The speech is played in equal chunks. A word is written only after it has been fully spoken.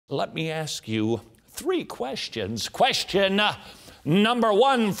let me ask you 3 questions. Question number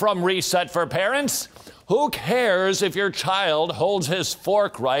 1 from Reset for Parents. Who cares if your child holds his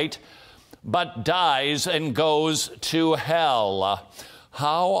fork right but dies and goes to hell?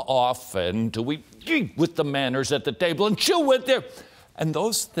 How often do we eat with the manners at the table and chew with their... And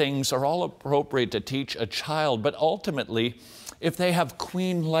those things are all appropriate to teach a child, but ultimately, if they have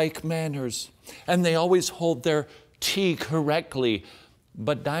queen-like manners and they always hold their tea correctly,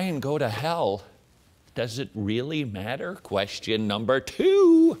 but die and go to hell, does it really matter? Question number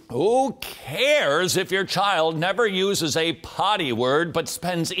 2. Who cares if your child never uses a potty word but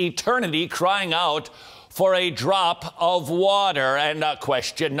spends eternity crying out for a drop of water? And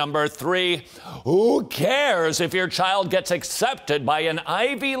question number 3. Who cares if your child gets accepted by an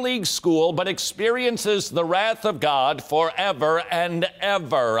Ivy League school but experiences the wrath of God forever and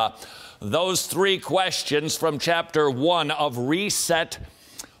ever? Those 3 questions from chapter 1 of Reset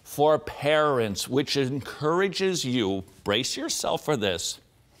for Parents, which encourages you, brace yourself for this,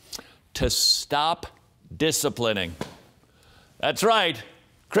 to stop disciplining. That's right,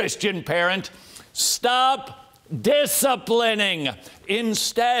 Christian parent, stop disciplining.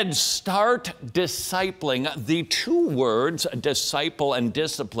 Instead, start discipling. The 2 words, disciple and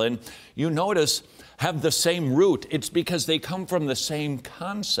discipline, you notice, have the same root. It's because they come from the same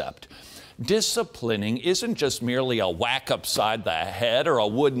concept. Disciplining isn't just merely a whack upside the head or a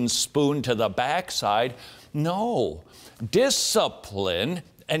wooden spoon to the backside. No, discipline,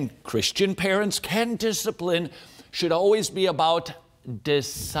 and Christian parents can discipline, should always be about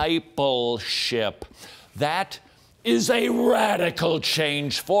discipleship. That is a radical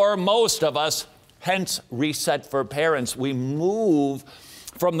change for most of us. Hence, Reset for Parents. We move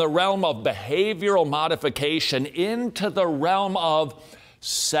from the realm of behavioral modification into the realm of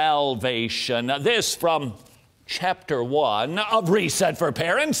salvation. This from chapter 1 of Reset for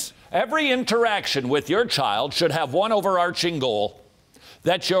Parents. Every interaction with your child should have one overarching goal: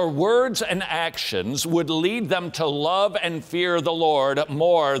 that your words and actions would lead them to love and fear the Lord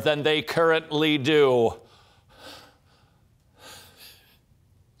more than they currently do.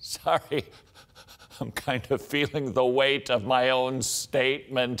 Sorry, I'm kind of feeling the weight of my own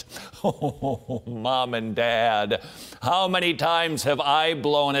statement. Oh, Mom and Dad, how many times have I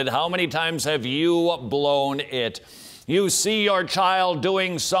blown it? How many times have you blown it? You see your child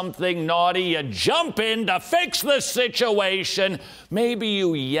doing something naughty, you jump in to fix the situation. Maybe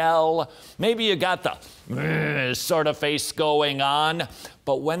you yell, maybe you got the sort of face going on,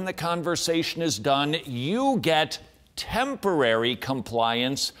 but when the conversation is done, you get temporary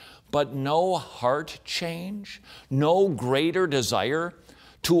compliance, but no heart change, no greater desire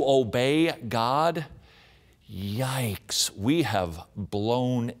to obey God. Yikes, we have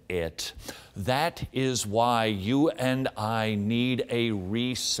blown it. That is why you and I need a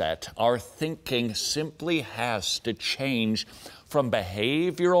reset. Our thinking simply has to change from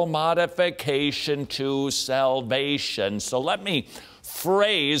behavioral modification to salvation. So let me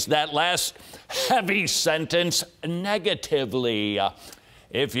phrase that last heavy sentence negatively.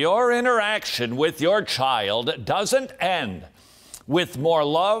 If your interaction with your child doesn't end with more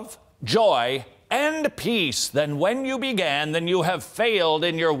love, joy, and peace than when you began, then you have failed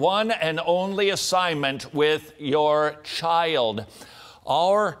in your one and only assignment with your child.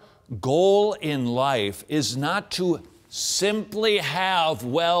 Our goal in life is not to simply have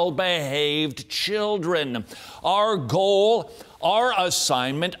well-behaved children. Our goal, our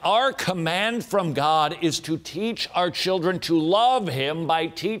assignment, our command from God is to teach our children to love Him by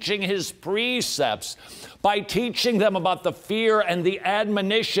teaching His precepts, by teaching them about the fear and the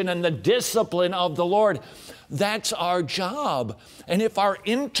admonition and the discipline of the Lord. That's our job. And if our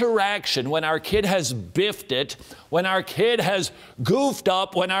interaction, when our kid has biffed it, when our kid has goofed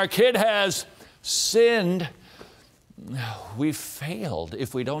up, when our kid has sinned, we've failed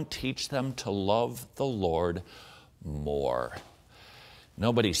if we don't teach them to love the Lord more.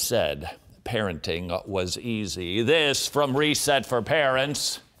 Nobody said parenting was easy. This from Reset for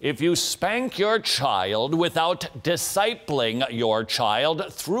Parents. If you spank your child without discipling your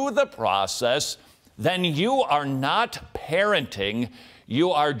child through the process, then you are not parenting. You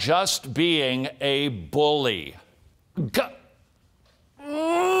are just being a bully.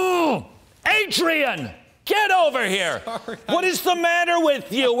 Adrian! Get over here. Sorry, what is the matter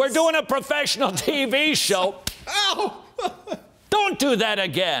with you? We're doing a professional TV show. Ow! Don't do that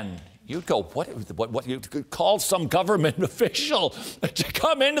again. You'd go, what, you could call some government official to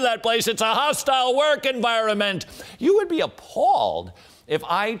come into that place. It's a hostile work environment. You would be appalled if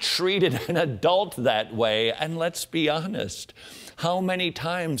I treated an adult that way. And let's be honest, how many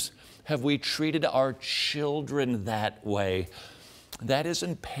times have we treated our children that way? That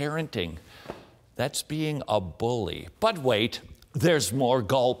isn't parenting. That's being a bully. But wait, there's more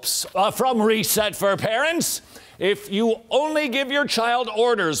gulps. From Reset for Parents. If you only give your child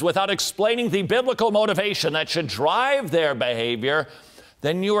orders without explaining the biblical motivation that should drive their behavior,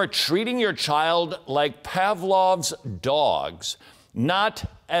 then you are treating your child like Pavlov's dogs, not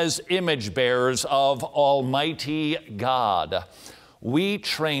as image bearers of Almighty God. We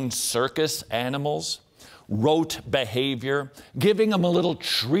train circus animals, rote behavior, giving them a little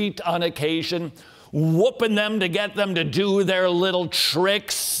treat on occasion, whooping them to get them to do their little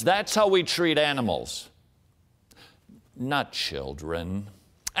tricks. That's how we treat animals, not children.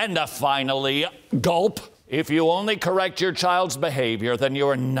 And finally, gulp. If you only correct your child's behavior, then you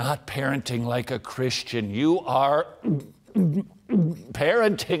are not parenting like a Christian. You are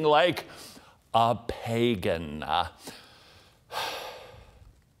parenting like a pagan.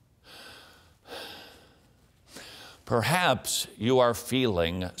 Perhaps you are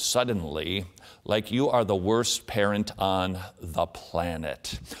feeling suddenly like you are the worst parent on the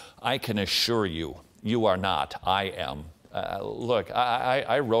planet. I can assure you, you are not. I am. Look,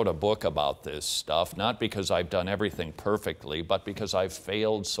 I wrote a book about this stuff, not because I've done everything perfectly, but because I've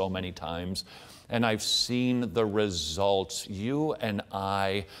failed so many times and I've seen the results. You and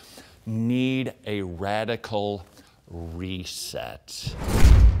I need a radical reset.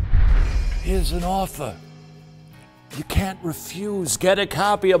 Here's an offer you can't refuse. Get a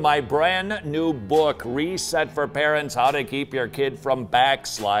copy of my brand new book, Reset for Parents, How to Keep Your Kid from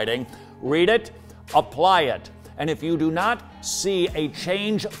Backsliding. Read it, apply it. And if you do not see a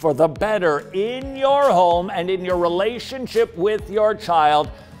change for the better in your home and in your relationship with your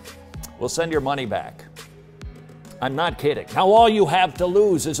child, we'll send your money back. I'm not kidding. Now all you have to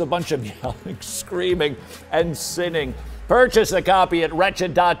lose is a bunch of yelling, screaming, and sinning. Purchase a copy at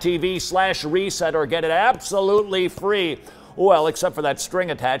wretched.tv/reset or get it absolutely free. Well, except for that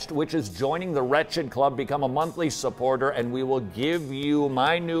string attached, which is joining the Wretched Club. Become a monthly supporter, and we will give you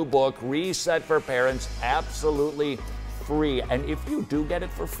my new book, Reset for Parents, absolutely free. And if you do get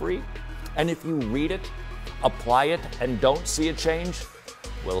it for free, and if you read it, apply it, and don't see a change,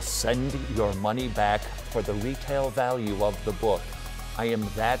 we'll send your money back for the retail value of the book. I am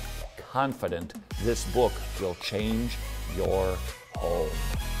that confident this book will change your home.